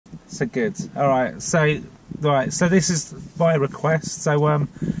So good. All right. So this is by request. So a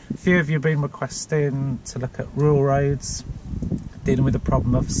few of you have been requesting to look at rural roads, dealing with the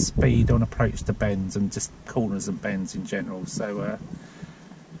problem of speed on approach to bends and just corners and bends in general. So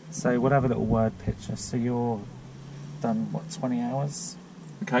we'll have a little word picture. So you're done what, 20 hours?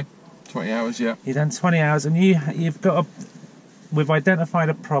 Okay, 20 hours, yeah. You've done 20 hours, and we've identified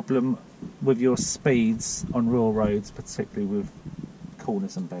a problem with your speeds on rural roads, particularly with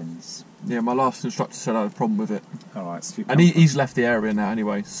corners and bends. Yeah, my last instructor said I had a problem with it. All right, so and he's left the area now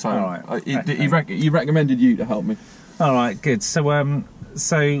anyway, so all right, he recommended you to help me. All right, good. So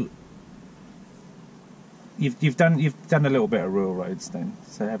you've done a little bit of rural roads then.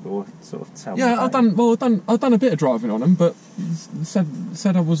 So everyone sort of tell me. Yeah, I've done a bit of driving on them, but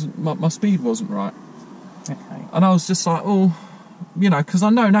said I wasn't, my speed wasn't right. Okay. And I was just like, oh, you know, because I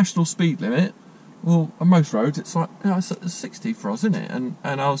know national speed limit. Well, on most roads it's like, you know, it's 60 for us, isn't it? And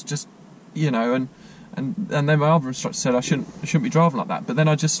I was just, you know, and then my other instructor said I shouldn't be driving like that. But then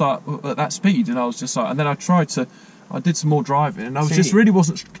I just like at that speed, and I was just like, and then I did some more driving, and I was really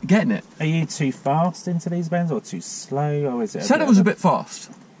wasn't getting it. Are you too fast into these bends, or too slow, or is it? Said it was a bit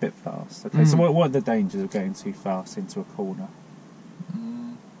fast. Bit fast. Okay. So what are the dangers of going too fast into a corner?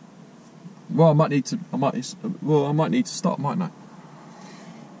 Well, I might need to stop, mightn't I?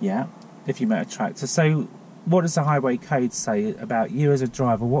 Yeah, if you met a tractor. So what does the highway code say about you as a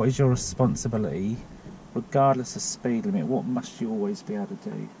driver? What is your responsibility, regardless of speed limit? What must you always be able to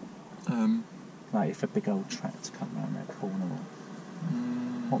do? Like if a big old tractor comes around that corner,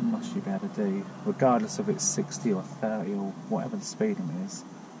 what must you be able to do, regardless of it's 60 or 30 or whatever the speed limit is?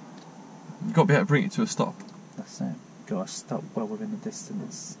 You've got to be able to bring it to a stop. That's it. Got to stop well within the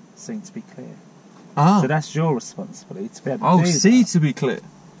distance, seen to be clear. Ah. So that's your responsibility to be able to do that. Oh, see to be clear.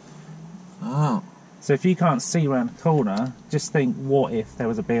 Oh. So if you can't see around the corner, just think, what if there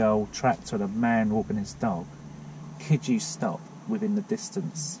was a big old tractor and a man walking his dog? Could you stop within the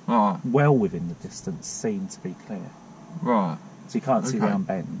distance? Right. Well within the distance, seen to be clear. Right. So you can't see around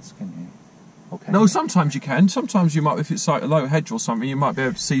bends, can you? Okay. No, sometimes you can. Sometimes you might, if it's like a low hedge or something, you might be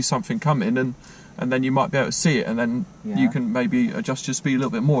able to see something coming, and then you might be able to see it, and then you can maybe adjust your speed a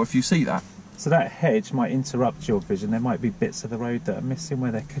little bit more if you see that. So that hedge might interrupt your vision. There might be bits of the road that are missing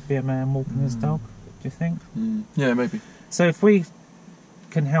where there could be a man walking his dog, do you think? Yeah, maybe. So if we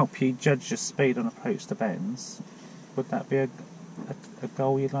can help you judge your speed on approach to bends, would that be a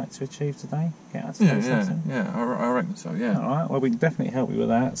goal you'd like to achieve today? Get out to I reckon so, yeah. All right, well, we can definitely help you with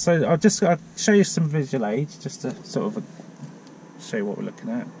that. So I'll show you some visual aids just to sort of show you what we're looking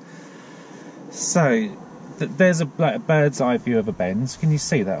at. So there's a bird's eye view of a bend. Can you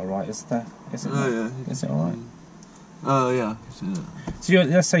see that all right? Is it all right? Oh, yeah. So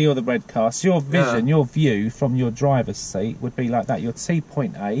let's say you're the red car. So your vision, your view from your driver's seat would be like that. You'd see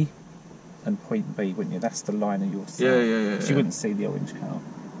point A and point B, wouldn't you? That's the line of your sight. Yeah. You wouldn't see the orange car.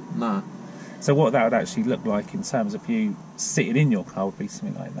 No. So what that would actually look like in terms of you sitting in your car would be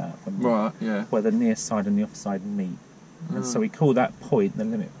something like that. Right, yeah. Where the near side and the off side meet. And so we call that point the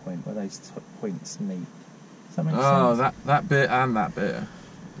limit point, where those points meet. Does that make sense? Oh, that bit and that bit.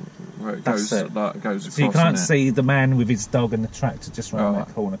 Where it goes across. So you can't see the man with his dog and the tractor just round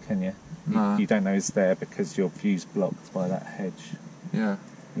that corner, can you? No. You don't know he's there because your view's blocked by that hedge. Yeah.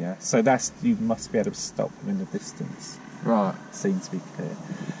 Yeah. So you must be able to stop within the distance. Right. Seen to be clear.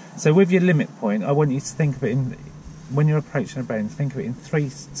 So with your limit point, I want you to think of it when you're approaching a bend, think of it in 3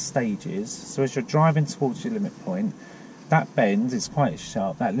 stages. So as you're driving towards your limit point, that bend is quite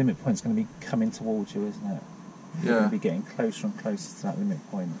sharp. That limit point's going to be coming towards you, isn't it? You're going to be getting closer and closer to that limit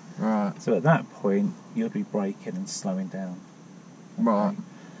point. Right. So at that point, you'll be braking and slowing down. Okay? Right.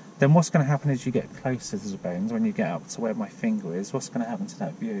 Then what's going to happen as you get closer to the bend, when you get up to where my finger is, what's going to happen to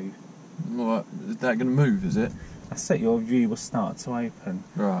that view? What, is that going to move, is it? That's it, your view will start to open.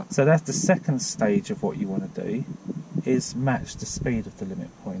 Right. So that's the second stage of what you want to do, is match the speed of the limit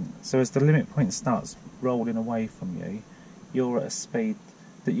point. So as the limit point starts rolling away from you, you're at a speed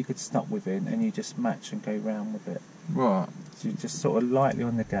that you could stop within, and you just match and go round with it. Right. So you're just sort of lightly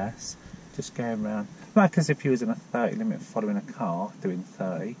on the gas, just going round. Like as if you was in a 30 limit following a car doing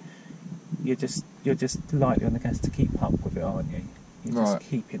 30. You're just lightly on the gas to keep up with it, aren't you? You're just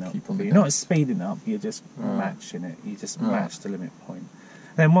keeping up. You're not speeding up, you're just matching it. You just match the limit point.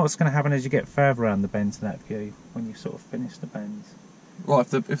 Then what's going to happen as you get further around the bend to that view, when you sort of finish the bend? Well,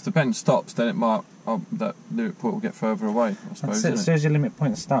 if the bend stops, then it might that limit point will get further away, I suppose. That's it. So as your limit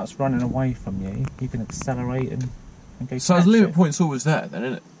point starts running away from you, you can accelerate and go. So the limit point's always there, then,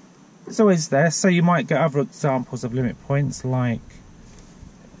 isn't it? It's always there. So you might get other examples of limit points, like,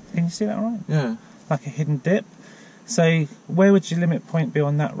 can you see that all right? Yeah. Like a hidden dip. So where would your limit point be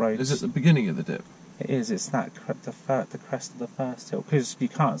on that road? Is it the beginning of the dip? It is. It's that the crest of the first hill, because you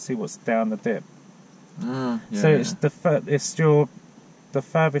can't see what's down the dip. Yeah, So it's the furthest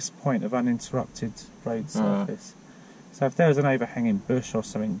point of uninterrupted road surface. So if there's an overhanging bush or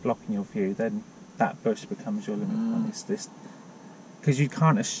something blocking your view, then that bush becomes your limit point. It's this, because you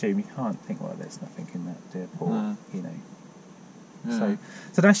can't assume, you can't think, well, there's nothing in that dip, or you know. Yeah.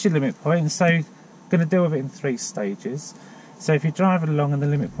 So that's your limit point. So going to deal with it in 3 stages. So if you're driving along and the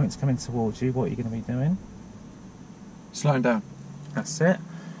limit point's coming towards you, what are you going to be doing? Slowing down. That's it.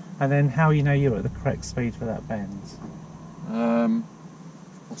 And then how you know you're at the correct speed for that bend?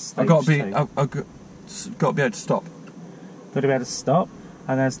 I've got to be able to stop. Got to be able to stop,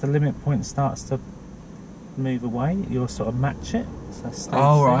 and as the limit point starts to move away, you'll sort of match it. So stay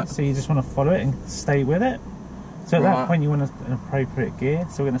right. So you just want to follow it and stay with it. So at that point you want an appropriate gear.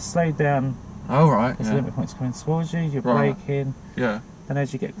 So we're going to slow down. Right. As the limit point's coming towards you, you're braking. Yeah. Then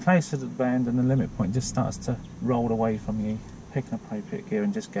as you get closer to the bend and the limit point just starts to roll away from you, pick an appropriate gear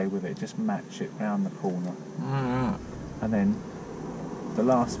and just go with it. Just match it round the corner. And then the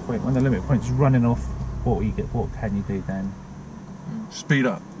last point, when the limit point's running off, what can you do then? Speed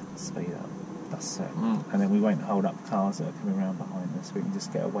up. Speed up. That's it. And then we won't hold up cars that are coming around behind us. We can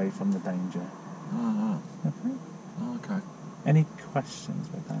just get away from the danger. Okay. Any questions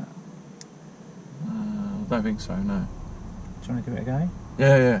with that? I don't think so, no. Do you want to give it a go?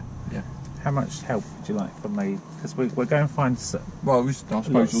 Yeah. How much help would you like from me? Because we're going to find Well, I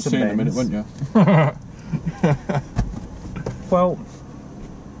suppose you'll see in a minute, won't you? Well,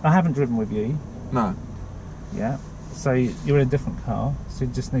 I haven't driven with you. No. Yeah. So you're in a different car, so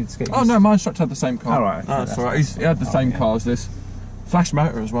you just need to get Oh, no, my instructor had the same car. Oh, right. Okay, that's all right. He had the same car as this. Flash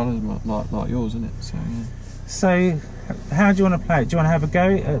motor as well, like yours, isn't it? So, yeah. So, how do you want to play it? Do you want to have a go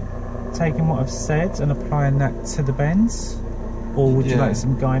at taking what I've said and applying that to the bends? Or would you like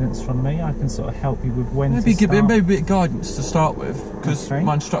some guidance from me? I can sort of help you with when to start. Maybe a bit of guidance to start with, because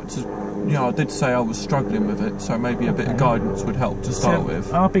my instructor, I did say I was struggling with it, so maybe a bit of guidance would help to start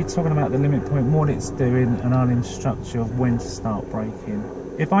with. I'll be talking about the limit point, what it's doing, and I'll instruct you of when to start braking.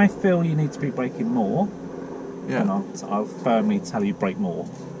 If I feel you need to be braking more, then I'll firmly tell you brake more.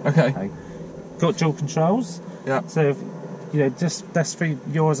 Okay. Got dual controls. Yeah. So, just that's for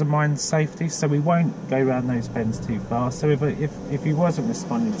yours and mine's safety. So we won't go around those bends too far. So if he wasn't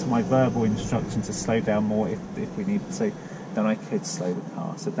responding to my verbal instruction to slow down more, if we needed to, then I could slow the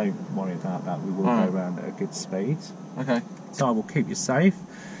car. So don't worry about that. We will go around at a good speed. Okay. So I will keep you safe.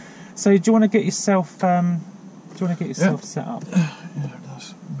 So do you want to get yourself? Set up? Yeah,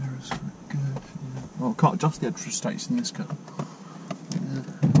 those mirrors are good. Yeah. Well, I can't adjust the extra states in this car.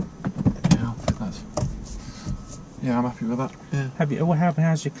 Yeah, I'm happy with that. Yeah.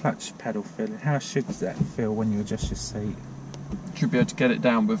 How's your clutch pedal feeling? How should that feel when you adjust your seat? Should be able to get it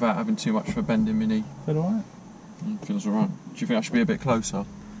down without having too much of a bend in my knee. Feel alright? Feels alright. Do you think I should be a bit closer?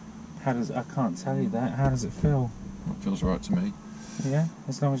 I can't tell you that. How does it feel? It feels alright to me. Yeah,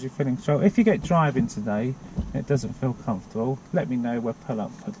 as long as you're feeling control. If you get driving today and it doesn't feel comfortable, let me know. We'll pull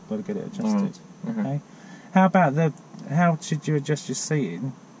up. I've got to get it adjusted. Okay. How should you adjust your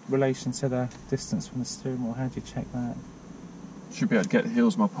seating? Relation to the distance from the steering wheel, how do you check that? Should be able to get the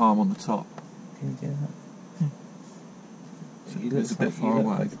heels of my palm on the top. Can you do that? So it's a bit far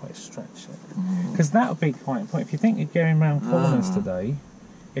away. Like quite stretch it. Because that would be quite important. If you think you're going around corners today,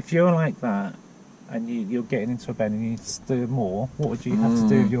 if you're like that and you're getting into a bend and you need to do more, what would you have to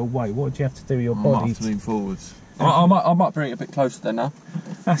do with your weight? What would you have to do with your body? I might have to lean forwards. I might bring it a bit closer then now.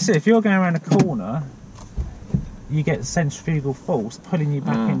 That's it. If you're going around a corner, you get centrifugal force pulling you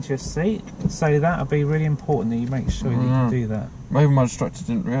back into your seat, so that'll be really important that you make sure that you can do that. Maybe my instructor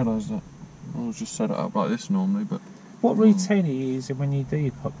didn't realise that. I was just set it up like this normally, but... What routine are you using when you do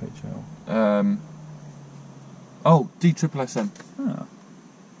your cockpit drill? DVSA.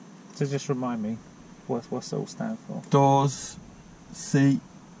 So just remind me, what's it all stand for? Doors, seat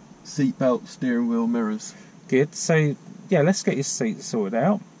belt, steering wheel, mirrors. Good, so yeah, let's get your seat sorted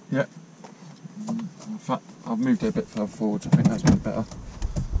out. Yeah. In fact, I've moved it a bit further forward. I think that's a bit better.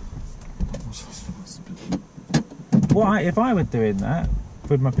 If I were doing that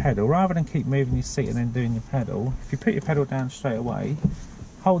with my pedal, rather than keep moving your seat and then doing your pedal, if you put your pedal down straight away,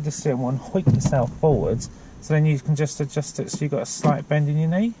 hold the steering wheel and hoik yourself forwards, so then you can just adjust it so you've got a slight bend in your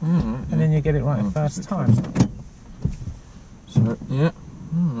knee, and then you get it right the first time. So, yeah.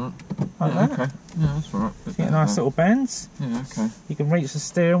 Like that. Okay. Yeah, that's alright. Get a nice little bends. Yeah, okay. You can reach the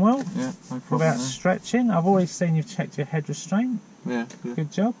steering wheel. Yeah, no problem. Without stretching. I've always seen you've checked your head restraint. Yeah.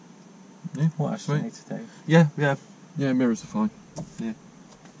 Good job. Yeah. What else do you need to do? Yeah, mirrors are fine. Yeah.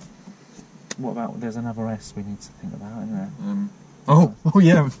 What about, there's another S we need to think about, isn't there? Oh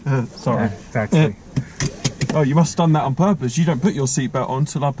yeah, sorry. Yeah, exactly. Oh, you must have done that on purpose. You don't put your seatbelt on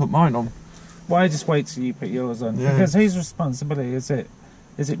till I put mine on. Why just wait till you put yours on? Yeah. Because whose responsibility is it?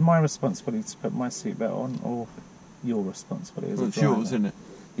 Is it my responsibility to put my seatbelt on, or your responsibility as Well, a it's driver? yours, isn't it?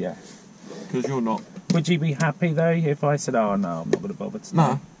 Yeah. Because you're not. Would you be happy though if I said, "Oh no, I'm not going to bother today"?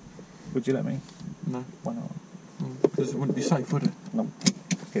 No. Would you let me? No. Why not? Because it wouldn't be safe, would it? No.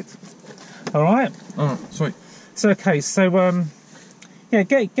 Good. All right. Oh, sweet. So okay, so yeah,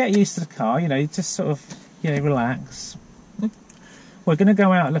 get used to the car. You know, just sort of, you know, relax. We're going to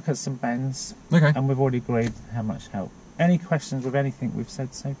go out and look at some bends. Okay. And we've already agreed how much help. Any questions with anything we've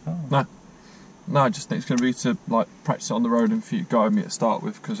said so far? No. No, I just think it's going to be to like practice it on the road and for you to guide me to start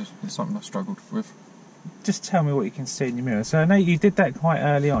with, because it's something I've struggled with. Just tell me what you can see in your mirror. So I know you did that quite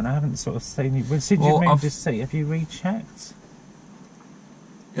early on. I haven't sort of seen you. Since Well, you've moved your seat, have you rechecked?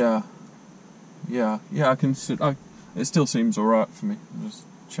 Yeah. I can see. It still seems alright for me. Just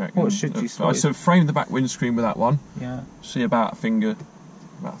check. What should you I so frame the back windscreen with that one. Yeah. See about a finger,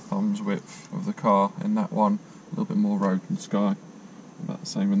 about a thumb's width of the car in that one. A little bit more road and sky. About the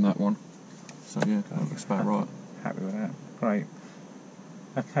same in that one. So yeah, that looks about right. Happy with that. Great.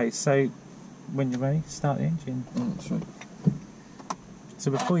 Okay, so when you're ready, start the engine. Oh, sweet. So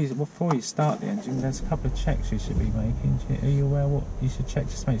before you start the engine, there's a couple of checks you should be making. Are you aware what you should check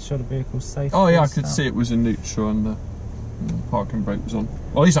just to make sure the vehicle's safe? Oh yeah, I could see it was in neutral and the parking brake was on.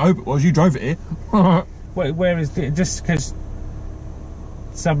 Well, at least I hope it was. You drove it here. Where is it? Just because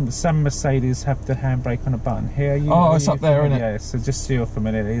some Mercedes have the handbrake on a button here. It's up there, isn't it? Yeah. So just so you're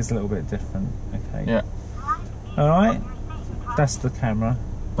familiar, it is a little bit different. Okay. Yeah. All right. That's the camera.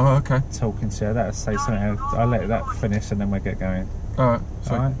 Oh, okay. Talking to you. That'll say something else. I'll let that finish and then we'll get going. Alright,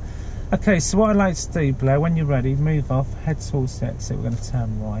 Alright. Okay, so what I'd like to do, Blair, when you're ready, move off, head towards the exit, we're going to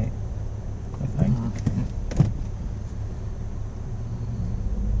turn right. Okay?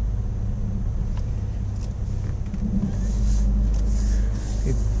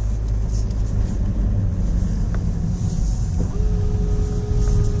 Good.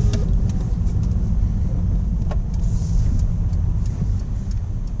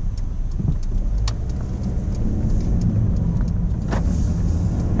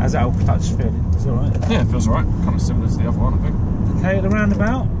 How's that old clutch feeling? Is it alright? Yeah, it feels alright. Kind of similar to the other one, I think. Okay, at the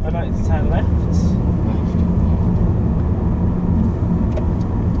roundabout, I'd like to turn left.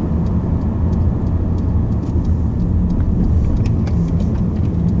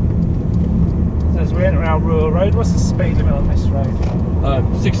 So as we enter our rural road, what's the speed limit on this road?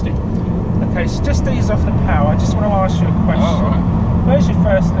 60. Okay, so just ease off the power. I just want to ask you a question. Oh, right. Where's your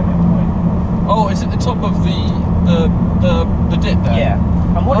first limit point? Oh, is it the top of the dip there? Yeah.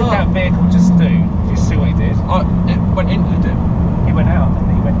 And what did that vehicle just do? Did you see what he did? It went into the dip. He went out and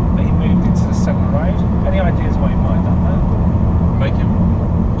he moved into the centre road. Any ideas why he might have done that? Make him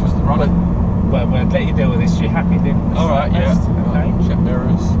just run it. Well, we'll let you deal with this. You happy then? Alright, yeah. Okay. Check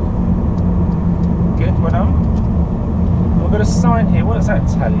mirrors. Good, well done. We've got a sign here. What does that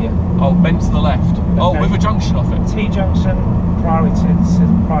tell you? Oh, bend to the left. Okay. Oh, with a junction off it. T-junction, priority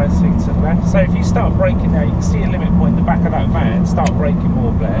to the left. So if you start braking now, you can see a limit point in the back of that van. Start braking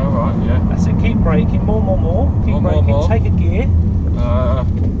more, Blair. Alright, yeah. That's it. Keep braking. More. Keep braking. More. Take a gear.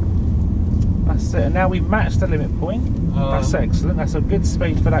 That's it. And now we've matched the limit point. That's excellent. That's a good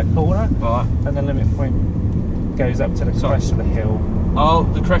speed for that corner. Right. And the limit point goes up to the crest of the hill. Oh,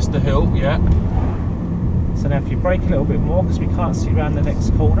 the crest of the hill, yeah. So now if you brake a little bit more, because we can't see around the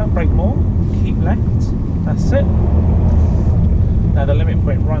next corner, brake more, keep left, that's it. Now the limit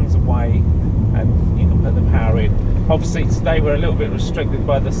point runs away and you can put the power in. Obviously today we're a little bit restricted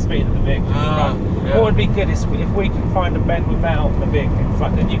by the speed of the vehicle we run. Yeah. What would be good is if we can find a bend without the vehicle in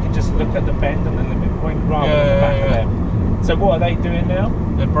front, then you can just look at the bend and the limit point rather than the back of them. So what are they doing now?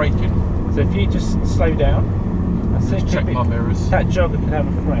 They're braking. So if you just slow down, that's it. Check my mirrors. That jogger could have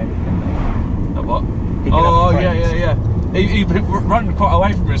a friend. A what? Oh, yeah. He ran quite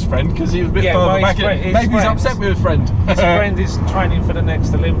away from his friend because he was a bit further back. Maybe he's upset with his friend. His friend is training for the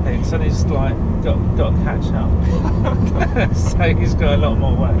next Olympics and he's like got to catch up. So he's got a lot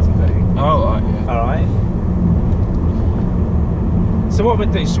more work to do. Oh, right, yeah. Alright. So what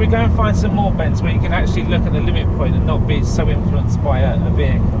we'll do, should we go and find some more bends where you can actually look at the limit point and not be so influenced by a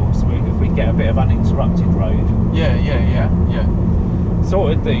vehicle, so if we get a bit of uninterrupted road? Yeah. So what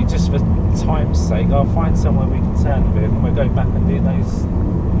we'll do, just for time's sake, I'll find somewhere we can turn the vehicle and we'll go back and do those.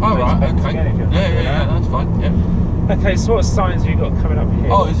 Oh, right, bends okay. again, Yeah, that's fine, yeah. Okay, so what signs have you got coming up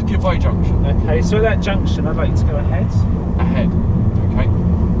here? Oh, it's a giveaway junction. Okay, so at that junction, I'd like you to go ahead. Ahead, okay.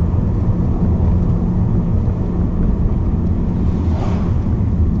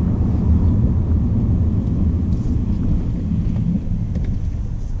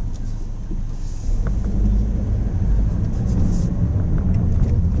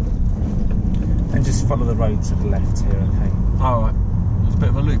 follow the road to the left here, okay? Alright. There's a bit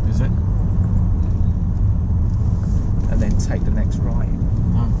of a loop, is it? And then take the next right.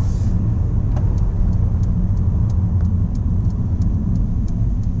 Oh.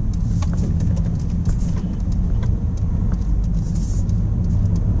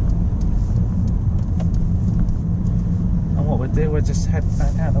 And what we'll do, we'll just head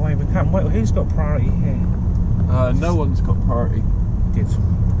back out the way we come. Who's got priority here? No one's got priority. Good.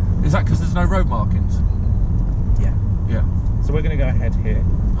 Is that because there's no road markings? Yeah. Yeah. So we're going to go ahead here.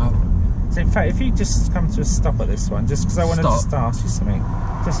 Oh. So in fact, if you just come to a stop at this one, just because I want to Stop. just ask you something,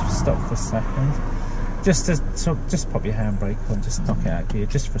 just stop for a second, just pop your handbrake on, just knock it out of gear,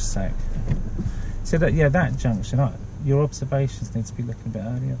 just for a sec. So that that junction, your observations need to be looking a bit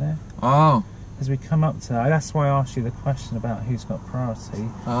earlier there. Oh. As we come up to that, that's why I asked you the question about who's got priority.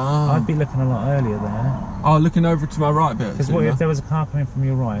 Oh. I'd be looking a lot earlier there. Oh, looking over to my right a bit. Because what if there was a car coming from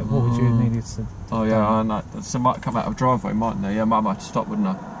your right? What would you have needed to? Oh yeah, I know. So might come out of a driveway, mightn't they? Yeah, might have to stop, wouldn't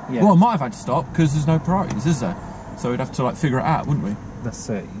I? Yeah. Well, I might have had to stop because there's no priorities, is there? So we'd have to like figure it out, wouldn't we? That's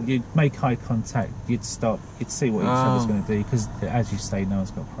it. You'd make eye contact. You'd stop. You'd see what each other's going to do. Because as you say, no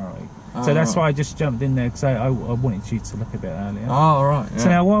one's got priority. So that's why I just jumped in there because I wanted you to look a bit earlier. Oh, all right. Yeah. So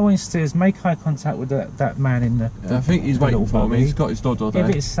now what I want you to do is make eye contact with that man in the. I think he's waiting for me. He's got his dodder there.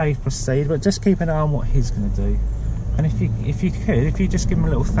 If it's safe, proceed. But just keep an eye on what he's going to do. And if you just give him a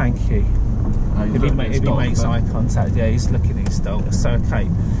little thank you. If he makes eye contact, yeah, he's looking at his dog. So okay.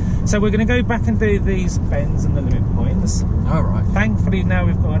 So we're going to go back and do these bends and the limit points. All right. Thankfully now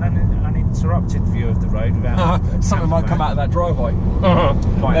we've got an uninterrupted view of the road without. Something might come out of that driveway.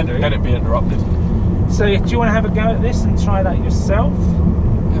 Might do. Then it'd be interrupted. So do you want to have a go at this and try that yourself?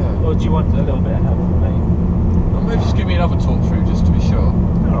 Yeah. Or do you want a little bit of help from me? Well, maybe just give me another talk through just to be sure.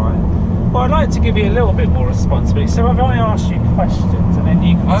 Alright. Well, I'd like to give you a little bit more responsibility. So if I ask you questions and then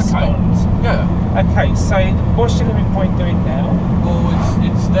you can respond. Yeah. Okay, so what's your limit point doing now? Well,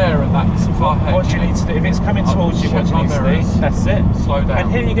 it's there and that's far ahead. What do you need to do? If it's coming towards you, what do you need to do? That's it. Slow down.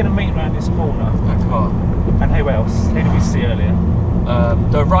 And who are you going to meet around this corner? That car. And who else? Who did we see earlier?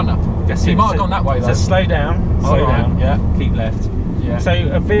 The runner. Yes, He might have gone that way though. So slow down, slow down, yeah. Keep left. Yeah. So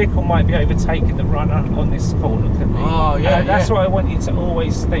a vehicle might be overtaking the runner on this corner, couldn't it? Oh, yeah, That's why I want you to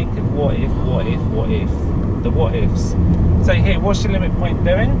always think of what if, the what ifs. So here, what's your limit point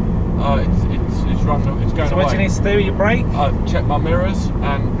doing? It's running. It's going So away. what do you need to do? You brake? Check my mirrors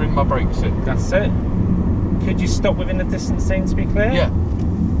and bring my brakes in. That's it. Could you stop within the distance scene to be clear? Yeah.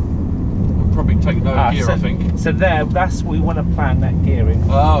 We'll probably take no gear, so, I think. So that's what we want to plan that gearing.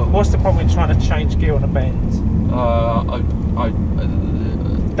 Oh. What's the problem with trying to change gear on a bend?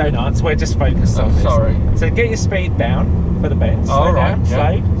 Don't answer, we're just focused on this. Sorry. So get your speed down for the bend. Slow down,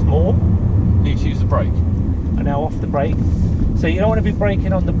 slow, more. Need to use the brake. And now off the brake. So you don't want to be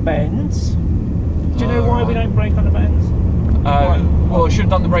braking on the bends. Do you know why we don't brake on the bends? Well, I should have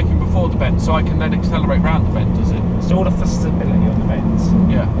done the braking before the bend, so I can then accelerate round the bend, does it? It's all for stability on the bends.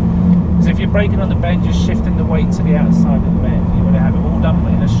 Yeah. So if you're braking on the bend, you're shifting the weight to the outside of the bend. You want to have it all done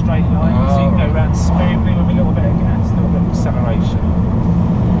in a straight line, so you can go around smoothly with a little bit of gas, a little bit of acceleration.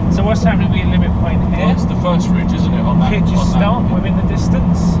 So what's happening with your limit point here? Well, that's the first ridge, isn't it? On that. Could you stop within the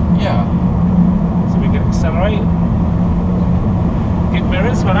distance? Yeah. So we can accelerate. Good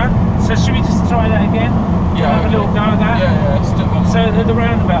mirrors, well done. So should we just try that again? Yeah. Have a little go at that? Yeah, still on. So at the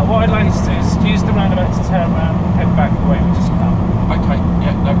roundabout, what I'd like you to do is use the roundabout to turn around and head back the way we just come. Okay,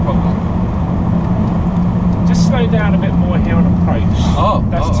 yeah, no problem. Just slow down a bit more here on approach. Oh,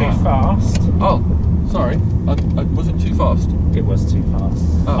 that's too fast. Oh, sorry. Was it too fast? It was too fast.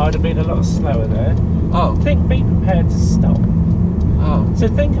 Oh. I'd have been a lot slower there. Oh. Be prepared to stop. Oh. So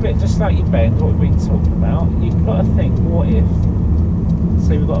think of it just like your bend, what we've been talking about. You've got to think, what if?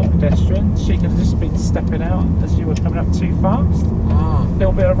 So we've got a pedestrian, she could have just been stepping out as you were coming up too fast. Oh. A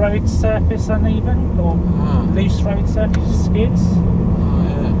little bit of road surface uneven, or loose road surface skids. Oh,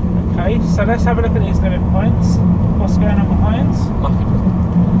 yeah. Okay, so let's have a look at these limit points. What's going on behind? Nothing.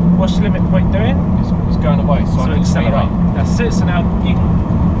 What's your limit point doing? It's going away, so I can speed accelerate. up. That's it, so now you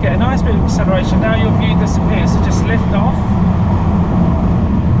can get a nice bit of acceleration. Now your view disappears, so just lift off.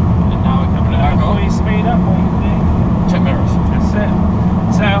 And now we're coming back Before on. you speed up, what you do? Check mirrors. That's it.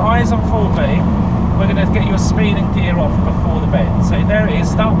 So eyes on full beam, we're going to get your speed and gear off before the bend. So there it is,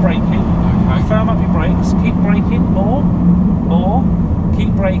 start braking. Okay. Firm up your brakes, keep braking, more, keep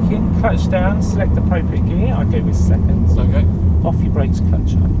braking, clutch down, select appropriate gear, I'll go with seconds. Okay. Off your brakes,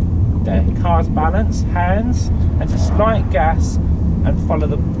 clutch up. There, car's balance, hands, and just light gas and follow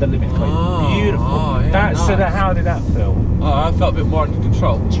the limit point. Beautiful. Yeah, Nice. So how did that feel? Oh, I felt a bit more under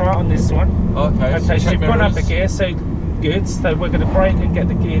control. Try it on this one. Okay. Okay, so you've gone up a gear, so Good, so we're going to brake and get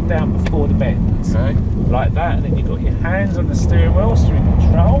the gear down before the bend. Okay. Like that, and then you've got your hands on the steering wheel, steering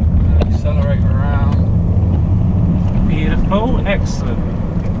control. Accelerate around. Beautiful, excellent.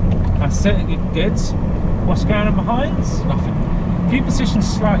 That's it, you're good. What's going on behind? Nothing. If you position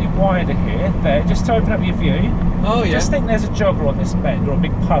slightly wider here, there, just to open up your view. Oh yeah. Just think there's a jogger on this bend, or a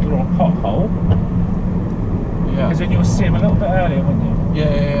big puddle, or a pothole. Yeah. Because then you'll see him a little bit earlier, wouldn't you?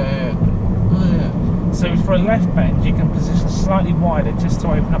 Yeah. Oh yeah. So for a left bend, you can position slightly wider just to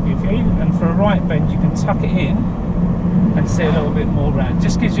open up your view, and for a right bend, you can tuck it in and see a little bit more round.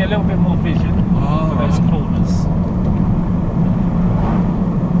 Just gives you a little bit more vision for those corners.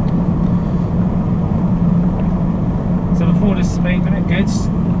 So before the speed limit, good.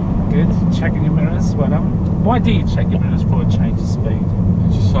 Checking your mirrors, well done. Why do you check your mirrors before a change of speed?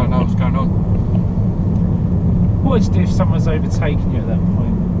 Just so I know what's going on. What would you do if someone was overtaking you at that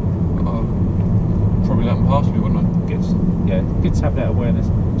point? Probably let them pass me, wouldn't I? Good. Yeah, good to have that awareness.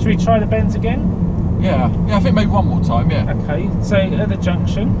 Should we try the bends again? Yeah, I think maybe one more time, yeah. Okay, so at the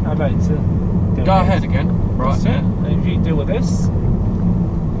junction, I'd like to go ahead again. Right, that's yeah. it. And if you deal with this.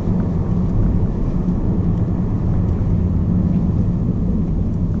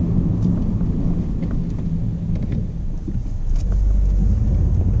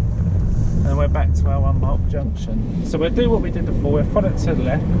 And we're back to our unmarked junction. So we'll do what we did before, we'll follow it to the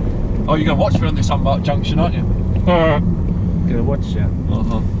left. Oh, you're going to watch me on this unmarked junction, aren't you? Gonna watch you.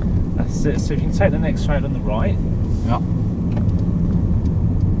 Uh-huh. That's it. So if you can take the next road on the right, Yeah. and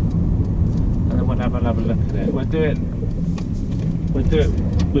then we'll have another look at it. We'll do it with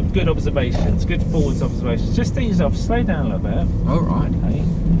good observations, good forwards observations. Just ease off, slow down a little bit. Oh, right. Okay.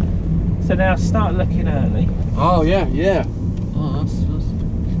 So now start looking early. Oh, yeah. Oh, that's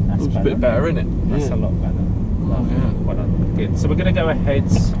That's a better. bit better, isn't it? That's a lot better. Lovely. yeah. Well done. Good. So we're going to go ahead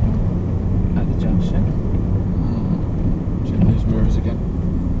at the junction. Check those mirrors again.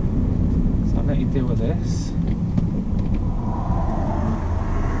 So I'll let you deal with this.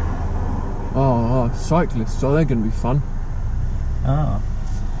 Oh, cyclists, are they going to be fun? Ah.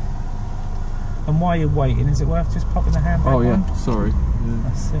 And while you're waiting, is it worth just popping the handbrake on? Oh, yeah, sorry. Yeah.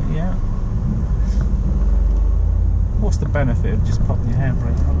 That's it, yeah. What's the benefit of just popping your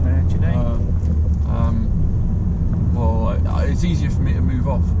handbrake on there, do you know? Well, it's easier for me to move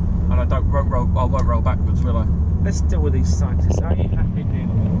off, and I won't roll backwards, will I? Let's deal with these cyclists. Are you happy dealing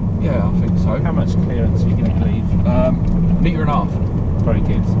with them? Yeah, I think so. How much clearance are you going to leave? Metre and a half. Very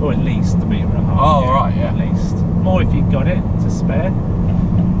good. Or at least a metre and a half. Oh, right, yeah. At least. More if you've got it to spare.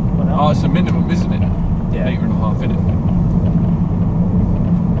 Well, no. Oh, it's a minimum, isn't it? Yeah. Metre and a half, isn't it?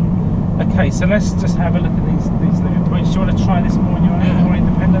 Okay, so let's just have a look at these limit points. Do you want to try this more on your own, Yeah. more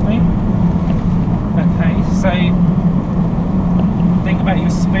independently? Okay, so think about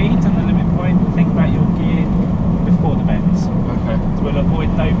your speed and the limit point. Think about your gear before the bends. Okay. So we'll avoid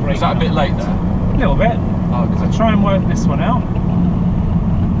no braking. Is that a bit late there? A little bit. Oh, So try and work this one out.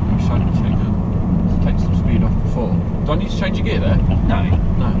 So take some speed off before. Do I need to change your gear there? No.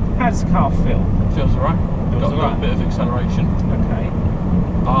 No. How does the car feel? Feels alright. Feels Got a alright. bit of acceleration. Okay.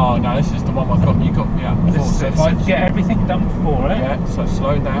 Oh no, this is the one you got me out before. This is it. So get everything done before it. Yeah, so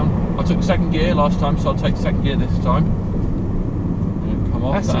slow down. I took second gear last time, so I'll take second gear this time. And come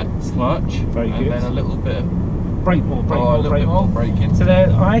off That's that it. splurch. Very and good. then a little bit of Brake more, brake a more, little brake bit more. more braking. So there,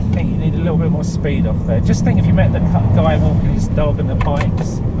 I think you need a little bit more speed off there. Just think if you met the guy walking his dog and the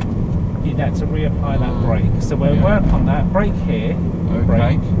bikes, you'd have to reapply that brake. So we'll work on that. Brake here,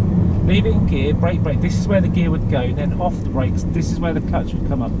 brake. Leave it in gear, brake. This is where the gear would go. Then off the brakes, this is where the clutch would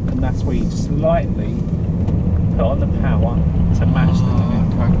come up, and that's where you just lightly put on the power to match the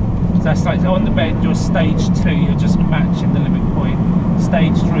limit. Okay. So that's like on the bend, you're stage 2, you're just matching the limit point.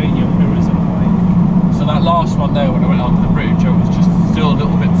 Stage 3, your mirrors are away. So that last one there, when I went under the bridge, I was just still a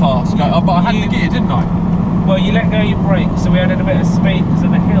little bit fast. But I had the gear, didn't I? Well, you let go of your brake, so we added a bit of speed because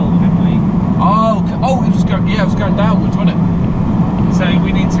of the hill, didn't we? Oh, it was going. Yeah, it was going downwards, wasn't it? So we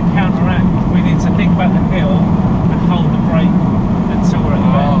need to counteract. We need to think about the hill and hold the brake until we're at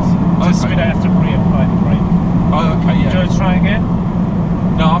the bend. Just so we don't have to reapply the brake. Oh, okay, yeah. Do you want to try again?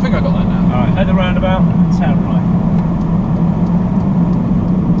 No, I think I got that now. Alright, at the roundabout, turn right.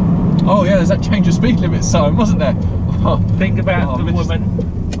 Oh yeah, there's that change of speed limit sign, wasn't there? Think about the woman.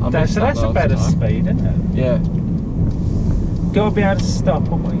 So that's a better speed, isn't it? Yeah. Got to be able to stop,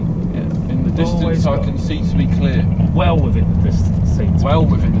 haven't we? Yeah. In the distance, I can see to be clear. Well within the distance. Well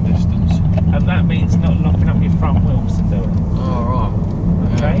within the distance. And that means not locking up your front wheels to do it. Oh, right.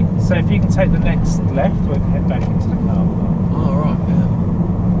 Okay, Yeah. so if you can take the next left, we'll head back into the car. Oh, right, yeah.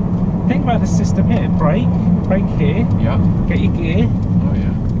 Think about the system here. Brake here. Yeah. Get your gear. Oh,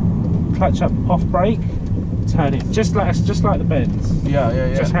 yeah. Clutch up, off brake. turn it just like the bends. Yeah, yeah,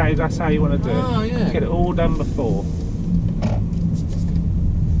 yeah. That's how you want to do it. Oh, yeah. Get it all done before.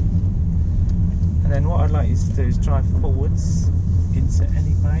 And then what I'd like you to do is drive forwards into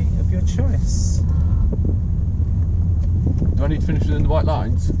any bay of your choice. Do I need to finish within the white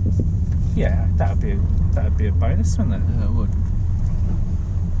lines? Yeah, that would be a bonus, wouldn't it? Yeah, it would.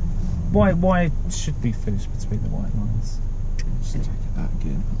 Why should we finish between the white lines? Just take it back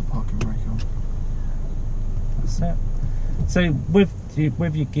again. Put the parking brake on. That's it. So with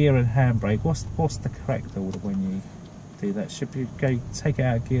your gear and handbrake, what's the correct order when you do that? Should you go take it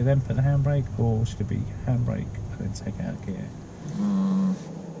out of gear then put the handbrake, or should it be handbrake and then take it out of gear?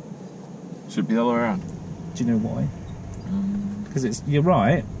 Should be the other way around. Do you know why? Because you're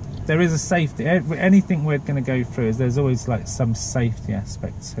right. There is a safety. Anything we're going to go through is there's always like some safety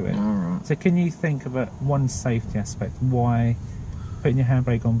aspect to it. All right. So can you think of one safety aspect why putting your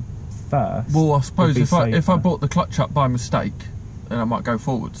handbrake on first? Well, I suppose if I safer? brought the clutch up by mistake, then I might go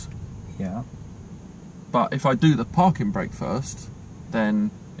forwards. Yeah. But if I do the parking brake first,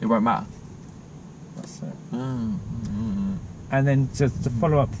 then it won't matter. That's it. And then just to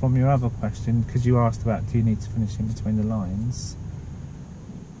follow up from your other question, because you asked about do you need to finish in between the lines?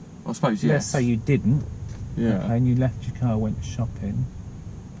 I suppose yes. Let's say you didn't. Yeah. Okay, and you left your car, went shopping.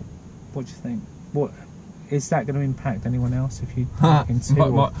 What do you think? What is that going to impact anyone else if you might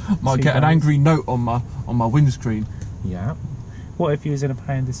get an angry note on my windscreen. Yeah. What if you was in a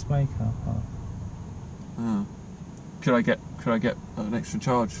pay and display car park? Could I get an extra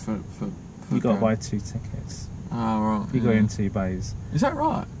charge for you got to buy 2 tickets. Oh, right. You go in 2 bays. Is that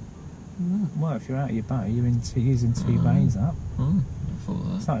right? Well, if you're out of your bay, you're using 2 bays up.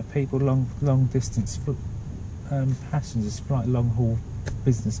 It's like people long distance passengers, fly long haul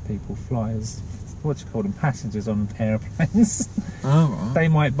business people, flyers. What do you call them? Passengers on aeroplanes. Oh, right. They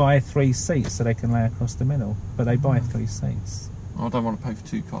might buy 3 seats so they can lay across the middle, but they buy 3 seats. I don't want to pay for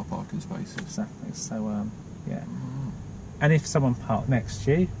 2 car parking spaces. Exactly. So yeah. And if someone parked next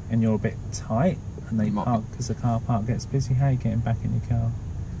to you and you're a bit tight and they park because the car park gets busy, how are you getting back in your car?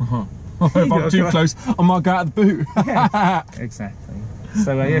 If I'm too close, I might go out of the boot. Yeah, exactly.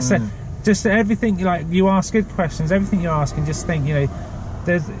 So yeah, so just everything, like, you ask good questions. Everything you're asking, just think, if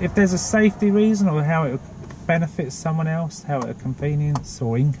there's a safety reason or how it benefits someone else, how it convenience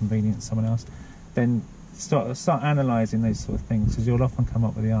or inconvenience someone else, then start analysing those sort of things, because you'll often come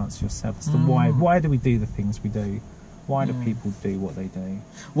up with the answer yourself as to why do we do the things we do. Why do people do what they do?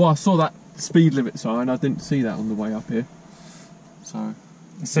 Well, I saw that speed limit sign. I didn't see that on the way up here. So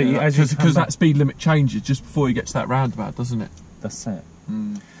because that speed limit changes just before you get to that roundabout, doesn't it? That's it.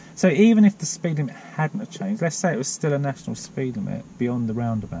 So even if the speed limit hadn't have changed, let's say it was still a national speed limit beyond the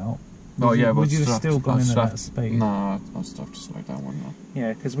roundabout, would you have still gone in at that speed? No, I'd still have to slow down, wouldn't I?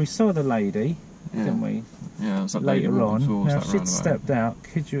 Yeah, because we saw the lady, didn't we? Yeah, it was that later on. Now, if she'd roundabout. stepped out,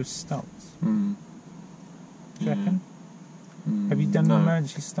 could you have stopped? Do you reckon? Have you done an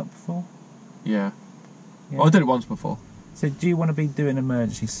emergency stop before? Yeah. Well, I did it once before. So do you want to be doing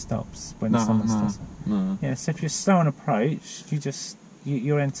emergency stops when someone stops? No. Yeah, so if you're slow on approach,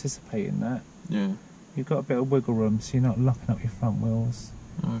 you're anticipating that. Yeah. You've got a bit of wiggle room, so you're not locking up your front wheels.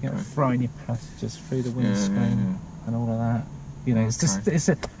 Okay. You're not throwing your passengers through the windscreen and all of that. It's just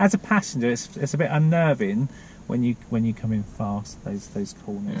as a passenger, it's a bit unnerving when you come in fast those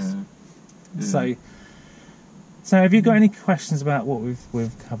corners. Yeah. So have you got any questions about what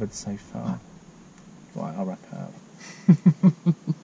we've covered so far? Right, I'll wrap it up.